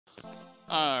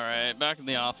Alright, back in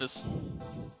the office.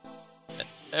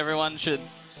 Everyone should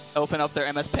open up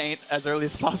their MS Paint as early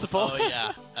as possible. Oh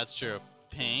yeah, that's true.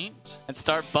 Paint. And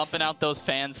start bumping out those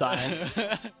fan signs.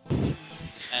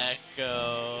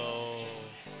 Echo.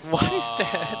 What is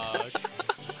that?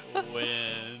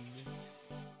 FOXWIN.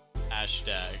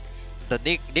 Hashtag. The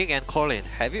Nick and Colin,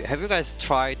 have you guys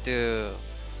tried to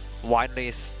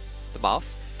wireless the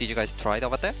mouse? Did you guys try it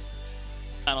over there?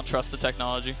 I don't trust the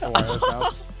technology. A wireless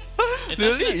mouse.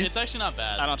 It's actually not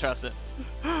bad. I don't trust it.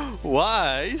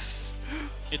 Why?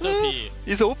 It's OP.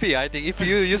 It's OP, I think. If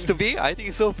you used to be, I think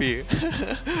it's OP. It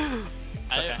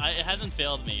hasn't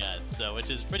failed me yet, so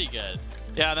which is pretty good.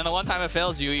 Yeah, then the one time it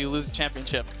fails you, you lose the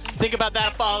championship. Think about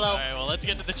that, Apollo. All right, well, let's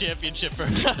get to the championship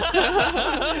first.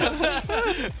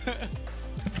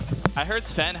 I heard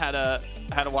Sven had a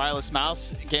wireless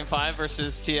mouse Game 5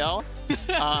 versus TL.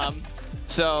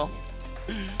 So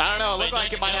I don't know. It looked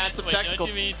like it might have some technical.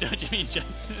 Don't you mean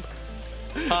Jensen?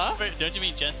 Huh? Don't you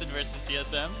mean Jensen versus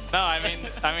TSM? No, I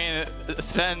mean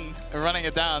Sven running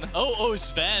it down. Oh,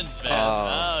 Sven.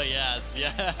 Oh, yes.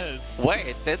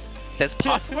 Wait, that's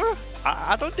possible?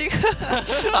 I don't think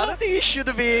I don't think it should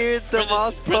be the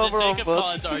mouse problem. For the sake of but...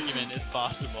 Colin's argument, it's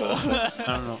possible. I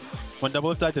don't know. When Double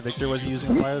F died to Victor, was he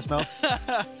using a wireless mouse?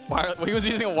 He was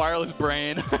using a wireless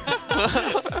brain.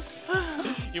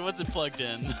 He wasn't plugged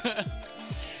in.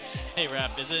 Hey,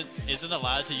 Rap, is it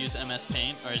allowed to use MS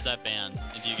Paint, or is that banned?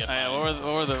 And do you get fined?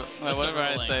 Whatever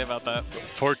I'd say about that.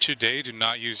 For today, do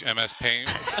not use MS Paint.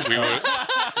 We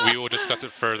will discuss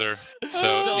it further.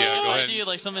 So yeah, go ahead. Do you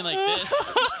like something like this?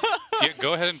 Yeah,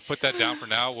 go ahead and put that down for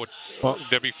now.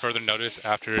 There'll be further notice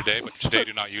after today, but today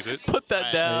do not use it. Put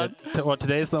that down. Well,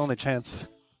 today's the only chance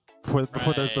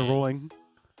before there's the ruling.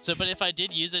 So, but if I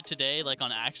did use it today, like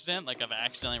on accident, like if I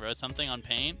accidentally wrote something on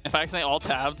Paint, if I accidentally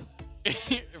alt-tabbed,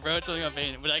 wrote something on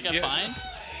Paint, would I get fined?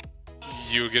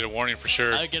 You would get a warning for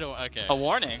sure. I would get a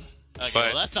warning. Okay,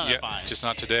 but well, that's not a fine. Just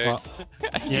not today. Well,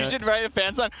 you should write a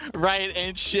fan sign. Right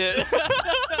ain't shit.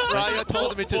 Ryan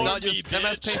told me to not use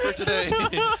MS Paint for today.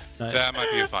 That might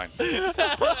be a fine.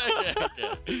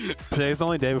 Okay. Today's the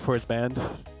only day before it's banned.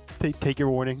 Take your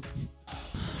warning.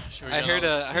 I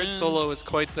heard Solo was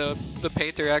quite the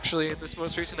painter actually in this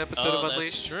most recent episode of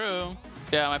Unleashed. That's true.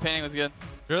 Yeah, my painting was good.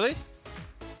 Really?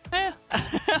 Yeah.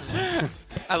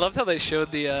 I loved how they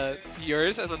showed the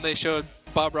yours and then they showed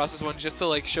Bob Ross's one just to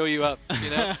like show you up, you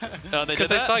know? No, they did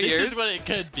Because I saw yours. This is what it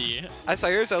could be. I saw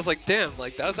yours. I was like, damn,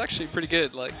 like that was actually pretty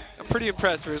good. Like I'm pretty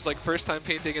impressed for his like first time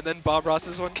painting, and then Bob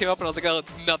Ross's one came up, and I was like, oh,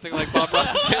 it's nothing like Bob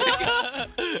Ross's painting.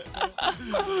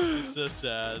 It's so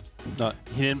sad. No,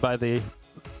 he didn't buy the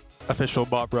official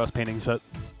Bob Ross painting set.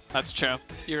 That's true.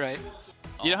 You're right.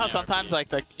 You know how sometimes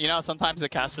sometimes the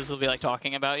casters will be like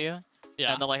talking about you?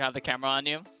 Yeah. And they'll like have the camera on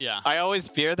you? Yeah. I always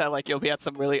fear that like you'll be at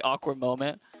some really awkward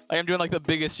moment. Like I'm doing like the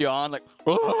biggest yawn, like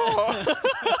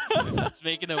It's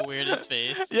making the weirdest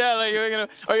face. Yeah, like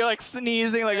or you're like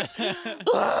sneezing like They're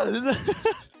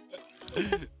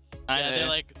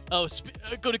like, oh,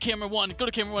 go to camera one fast. Go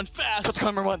to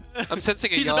camera one. I'm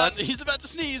sensing a yawn. He's about to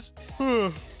sneeze.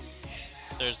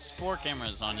 There's 4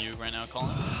 cameras on you right now, Colin.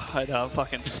 I know, I'm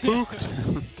fucking spooked.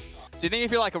 Do you think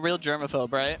if you're like a real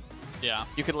germaphobe, right? Yeah.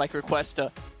 You could like request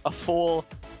a full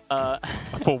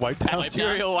wipe down.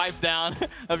 bacterial wipe down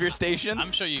of your station?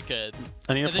 I'm sure you could.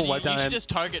 I need a full wipe down. You should just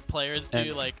target players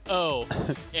to like, oh,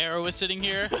 Arrow is sitting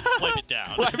here, wipe it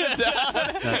down. Wipe it down.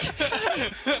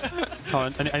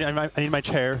 Hold on, I need my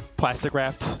chair plastic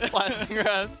wrapped. Plastic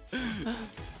wrapped.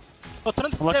 Oh,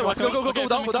 turn. Go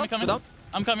down.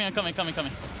 I'm coming.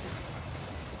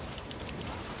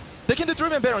 They can do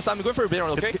Druid and Baron, so I'm going for a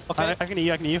Baron, okay? I can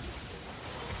eat.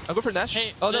 I'll go for Nash.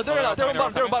 Hey, oh, no, they're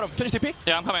on bottom. Can you TP?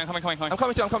 Yeah, I'm coming. I'm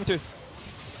coming too.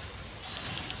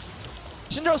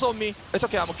 Syndra's on me. It's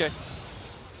okay, I'm okay.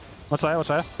 What's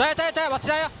that?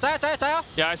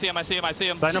 Yeah, I see him.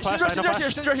 Dino flash.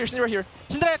 Syndra here.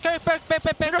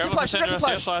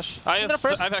 Syndra flash. I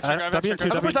have W.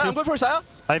 I'm going for Saya.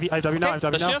 I have W now.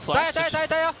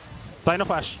 Dino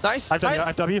flash. Nice. I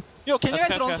have W. Yo, can you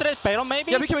guys run to Baron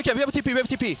maybe? Yeah, we can. We have a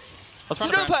TP.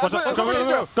 Syndra flash.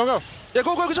 Go. Yeah,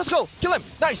 go, just go. Kill him.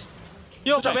 Nice.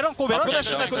 Yo, Baron. Go Nash.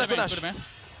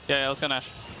 Yeah, let's go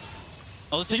Nash.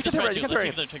 Oh, let's take the red. You can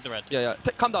take the red. Yeah.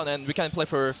 Calm down, and we can play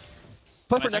for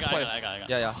next play. I got it.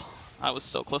 Yeah. I was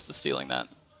so close to stealing that.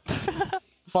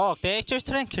 Fuck, they actually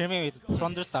try and kill me with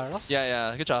Thunder Stars.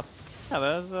 Yeah, good job. Yeah,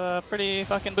 that was pretty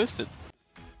fucking boosted.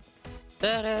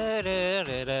 I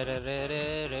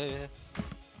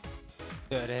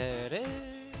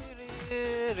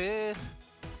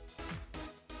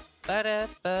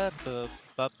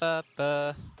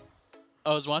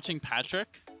was watching Patrick,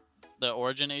 the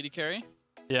Origin AD carry.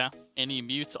 Yeah. And he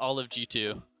mutes all of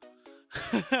G2.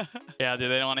 Yeah, dude.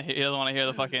 They don't want to. He doesn't want to hear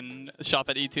the fucking shop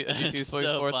at E2 It's Sports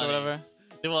so or funny. whatever.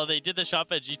 Well, they did the shop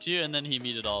at G2 and then he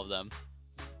muted all of them.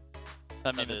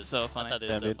 That meme is so funny. That is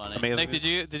Yeah, so dude. funny. Amazing.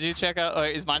 Nick, did you check out?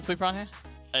 Is Minesweeper on here?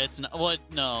 It's not. What?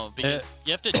 No, because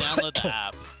you have to download the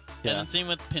app. Yeah. And then same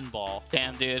with pinball.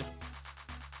 Damn, dude.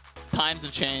 Times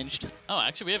have changed. Oh,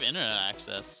 actually, we have internet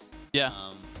access. Yeah.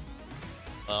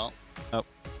 Well.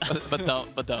 but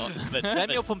don't. Let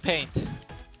me open paint.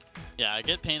 Yeah,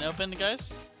 get paint open,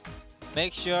 guys.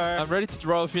 Make sure. I'm ready to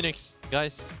draw a Phoenix,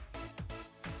 guys.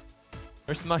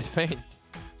 Where's my paint?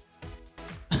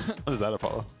 What is that,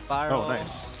 Apollo? Barrel. Oh,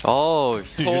 nice. Oh,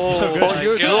 Dude, you're so good. oh,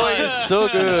 your God. drawing is so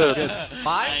good.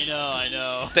 I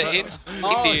know. The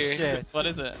Oh India. shit. What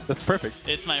is it? That's perfect.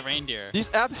 It's my reindeer. This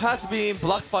app has been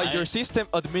blocked by I- your system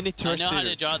I administrator. know how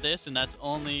to draw this, and that's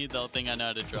only the thing I know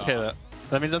how to draw. It's okay.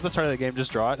 That means at the start of the game,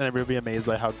 just draw it, and everybody will be amazed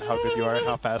by how good you are and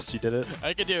how fast you did it.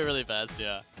 I could do it really fast,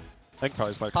 yeah. I can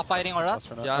probably start. Top fighting or not?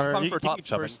 for now. Yeah, I'm Or coming you for can top keep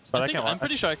shoving, first. But I I think, can't walk. I'm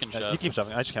pretty sure I can Yeah, shove. you keep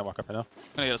shoving. I just can't walk up right now.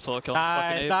 I'm gonna get a solo kill.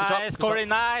 Nice, Fucking nice, Corey,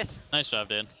 nice. Nice job,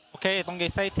 dude. Okay, don't get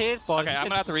excited. But Okay, I'm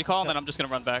gonna have to recall, and then I'm just gonna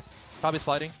run back. Top is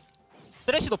fighting.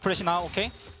 쓰레쉬도 프레시 now,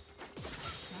 okay?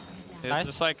 Dude, Nice.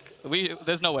 Just like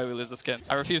there's no way we lose this game.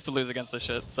 I refuse to lose against this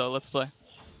shit. So let's play.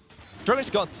 Dragon's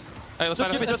gone. Hey, let's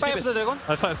Just fight give it, it. just give Let's fight it. for the dragon.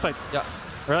 Let's fight. Yeah,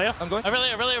 Really? Yeah? I'm going. Really?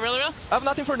 I have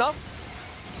nothing for now.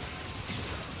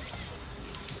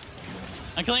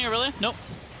 I'm killing it, really? Nope.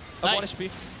 I have 1 Nice.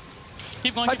 HP.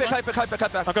 Keep going, High keep back, going. high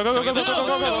back. Oh, go, go, go, go, go, go, go,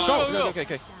 go, go, go.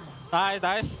 Okay. Nice,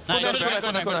 nice. Nice, Go go back, to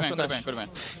go back, go go to back, go to go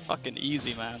back. Fucking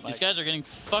easy, man. These guys are getting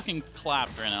fucking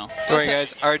clapped right now. Don't worry,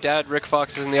 guys. Our dad, Rick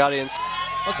Fox, is in the audience.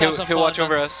 Let's have He'll, some he'll fun. watch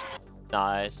over us.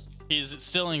 Nice. He's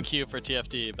still in queue for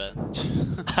TFT, but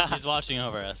he's watching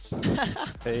over us.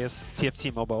 Okay, it's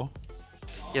TFT Mobo.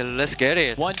 Yeah, let's get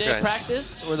it. One day Guys.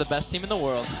 practice, we're the best team in the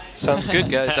world. Sounds good,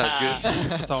 guys. Sounds good.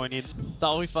 That's all we need. That's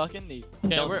all we fucking need.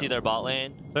 Okay, Don't we're- see their bot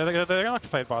lane. They're gonna have to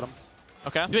fight bottom.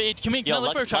 Okay. Wait, can I Yo,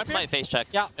 look for a let's trap here? my face check.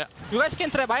 Yeah. You guys can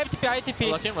trap. I TP, I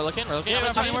TP. We're looking. Yeah,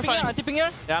 we're fine, we're fine. I'm tipping here.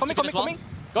 Yeah, I'm Coming, tipping coming, as well. coming.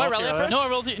 Go Ulti, rally right?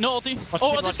 first. No ulti. Watch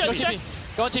Oh, the this team, guy, watch this the guy.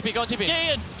 Go on TP, go on TP.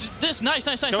 Yeah. This, nice.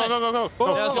 Go, go, go, go.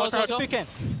 Go, Yeah, go, go, let's go, go. let's You can.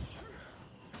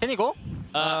 Can you go? We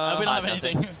don't have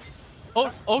anything. Oh,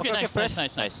 okay, okay, nice, press.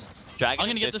 nice. Dragon I'm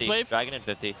gonna in get this 50. wave. Dragon in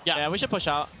 50. Yeah, we should push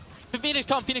out. Phoenix,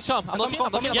 come. I'm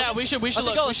looking. Yeah, we should Let's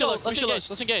look. go, We should look.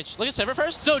 Let's engage. Look at Sever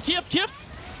first. So TF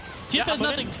Yeah, has I'm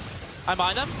nothing. moving. I'm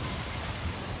behind them.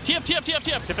 TF.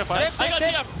 Tip it flash. I got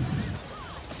TF.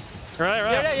 Right.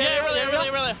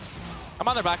 Yeah, really. I'm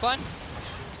on their back line.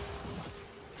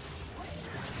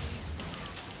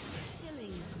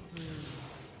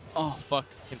 Oh fuck.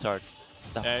 Team's hard.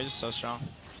 Yeah, he's just so strong.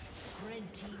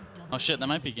 Oh shit, that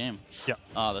might be game. Yeah.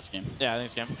 Oh, that's game. Yeah, I think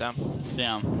it's game.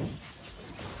 Damn.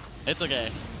 It's okay.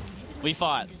 We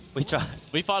fought. We try.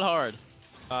 We fought hard.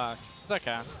 It's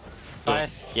okay.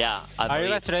 Guys, Yeah. I are you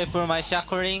believe. guys ready for my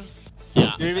shackling?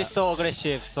 Yeah. You'll be so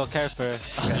aggressive, so careful.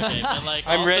 Okay, but like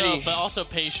I'm also, ready. but also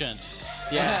patient,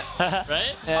 Yeah.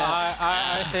 right?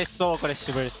 I say so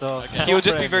aggressive, so. Okay. He will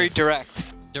just be very direct.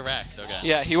 Direct. Okay.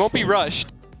 Yeah, he won't be rushed,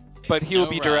 but he will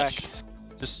No be rush. direct.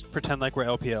 Just pretend like we're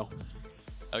LPO.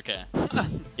 Okay.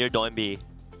 You're doing B.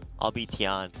 I'll be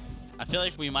Tian. I feel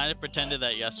like we might have pretended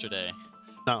that yesterday.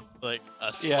 No. Like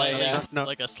a slightly, yeah. No.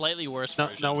 like a slightly worse No,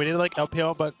 version. no, we did like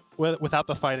LPO, but without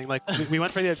the fighting. Like we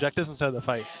went for the objectives instead of the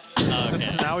fight. Oh,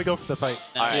 okay. Now we go for the fight.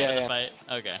 Now Alright. we Yeah, have yeah. to fight.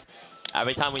 Okay.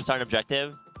 Every time we start an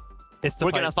objective, It's the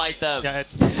we're fight. gonna fight them. Yeah,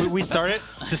 it's we start it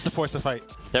just to force a fight.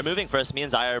 They're moving first. Me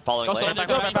and Zai are following Go later. start,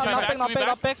 Go back, back, back, not back, not back,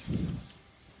 not back.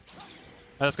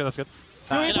 That's good. That's good.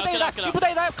 You Get put up, it get up, get you up. put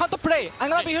it counter play. I'm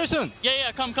gonna be here soon.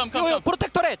 Yeah. Come. You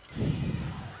protectorate.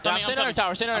 Yeah, I'm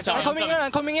sitting on our tower. I'm coming here.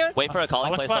 I'm coming here. Wait for a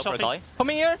calling. I'll Play flash, slow for a I'll calling.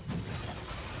 Coming here.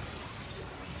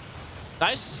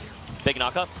 Nice. Big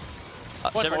knockup.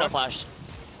 Going Shiver, no forward. flash.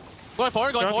 Going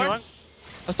forward. Go on.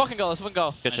 Let's fucking go. Good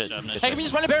Nice shit. job, nice Good Hey, shit. can we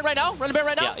just run a Baron right now? Run a Baron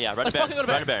right now? Yeah, run Let's a bear. fucking go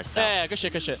to Run a bear. Yeah, good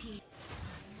shit.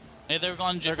 Hey, they're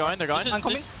going. They're going. This is- I'm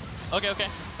coming. this- Okay.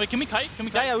 Wait, can we kite?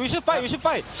 Yeah, we should fight. We should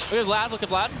fight. Look at Vlad. Look at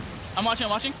Vlad. I'm watching.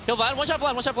 Kill Vlad. Watch out,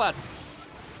 Vlad.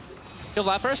 Kill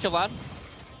Vlad first. Kill Vlad.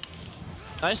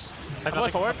 Nice. I'm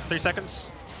going forward. 3 seconds.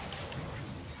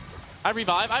 I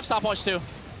revive. I have stopwatch too.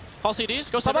 Call CDs.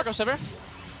 Go Sever. Go Sever.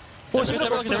 Oh, Sever,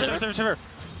 Shiver, look at Shiver. Sever.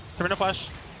 Shiver, no flash.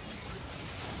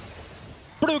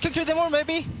 Bro, you can kill them all,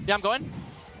 maybe. Yeah, I'm going.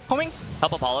 Coming.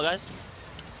 Help Apollo, guys.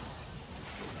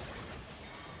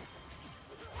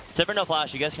 Shiver, no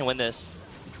flash. You guys can win this.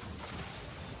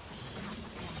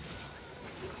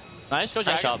 Nice. Go Nice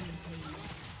Dragon. job.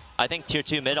 I think tier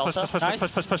 2 mid Push, also. push, push,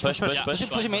 push, push, push, push, push. Yeah.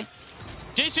 Push him in.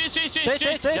 Jace.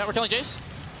 Chase. Yeah, we're killing Jace.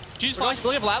 She's Look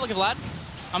fine. at Vlad, look at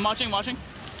Vlad. I'm watching.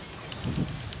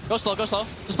 Go slow, go slow.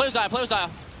 Just play with Zaya,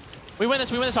 We win this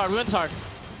hard.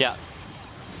 Yeah.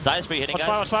 Zayas free hitting,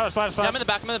 Let's guys. fly. Yeah, I'm in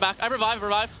the back. I revive.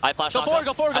 I flash Go knock forward, up.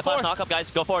 go forward, I go flash forward. knock up,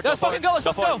 guys. Go forward. Let's fucking go, let's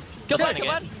Go fucking go. forward. Kill Go Vlad, for it kill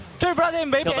Vlad. again. Kill brother,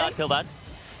 baby. Kill that.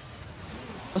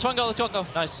 Let's fucking go.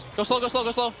 Nice. Go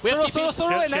slow. We have TPs. She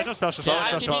has no spell. She's Yeah, no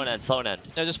I spell. have Slow in.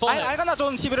 Yeah, just full I hit. gonna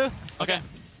drone Shibiru. Okay.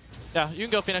 Yeah, you can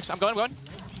go, Phoenix. I'm going.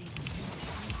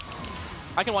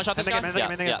 I can one-shot this guy.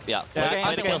 Yeah. Yeah, I'm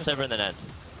gonna okay. kill Silver in the net.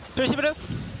 Kill Shibiru.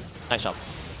 Nice job.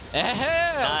 Hey,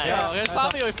 Nice. yo,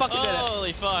 stop me, we fucking did it.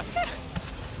 Holy fuck.